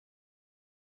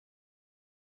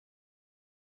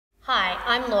Hi,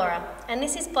 I'm Laura, and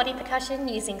this is Body Percussion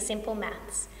using simple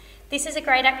maths. This is a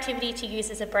great activity to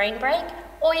use as a brain break,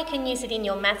 or you can use it in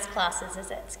your maths classes as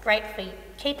it's great for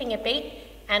keeping a beat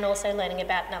and also learning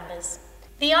about numbers.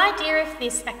 The idea of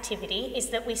this activity is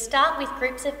that we start with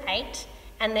groups of 8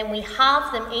 and then we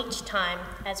halve them each time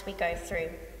as we go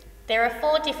through. There are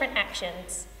 4 different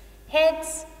actions: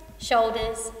 heads,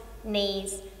 shoulders,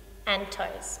 knees, and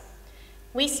toes.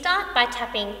 We start by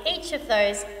tapping each of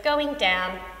those going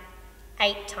down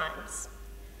 8 times.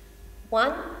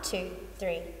 1, 2,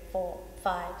 3, 4,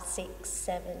 5, 6,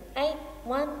 7, 8.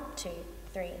 1, 2,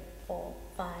 3, 4,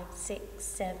 5, 6,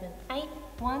 7, 8.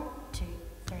 1, 2,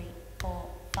 3, 4,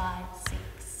 5, 6,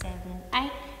 7,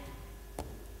 8.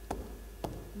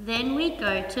 Then we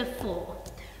go to 4.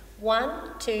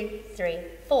 1, 2, 3,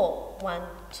 4. 1,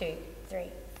 2,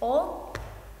 3, 4.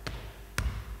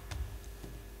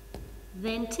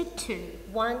 Then to 2.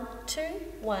 1, 2,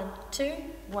 1, 2,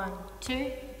 1,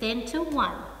 2. Then to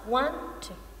 1. 1,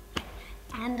 2.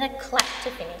 And a clap to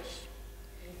finish.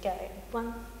 Go.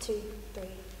 1, 2, 3,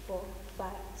 4,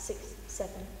 5, 6,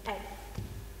 7, 8.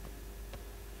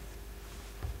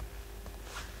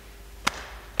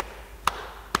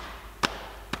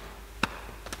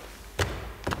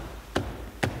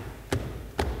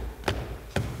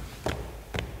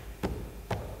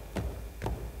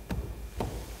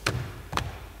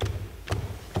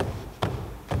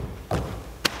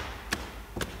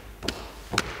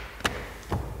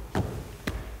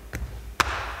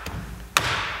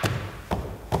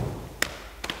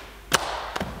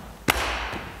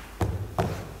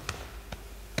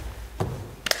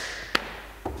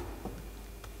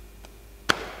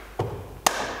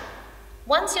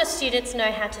 Once your students know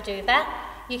how to do that,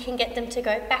 you can get them to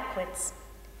go backwards.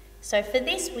 So for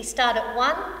this, we start at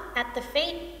 1 at the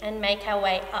feet and make our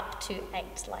way up to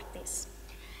 8 like this.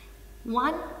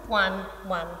 1, 1,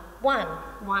 1, 1,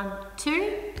 1,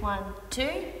 2, 1,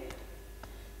 2.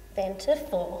 Then to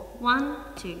 4. 1,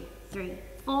 2, 3,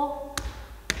 4.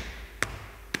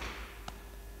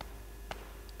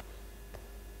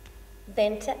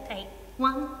 Then to 8.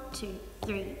 1, 2,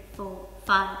 3, 4,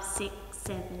 5, 6,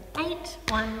 7, 8.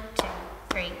 1, 2,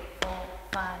 3, 4,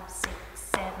 5, 6,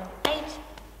 7, 8.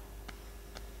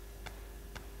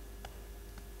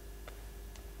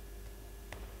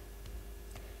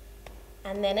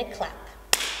 And then a clap.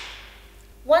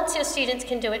 Once your students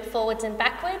can do it forwards and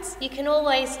backwards, you can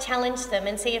always challenge them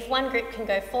and see if one group can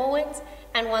go forwards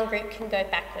and one group can go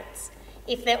backwards.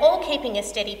 If they're all keeping a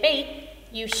steady beat,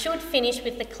 you should finish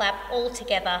with the clap all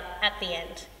together at the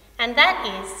end. And that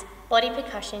is body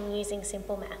percussion using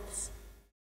simple maths.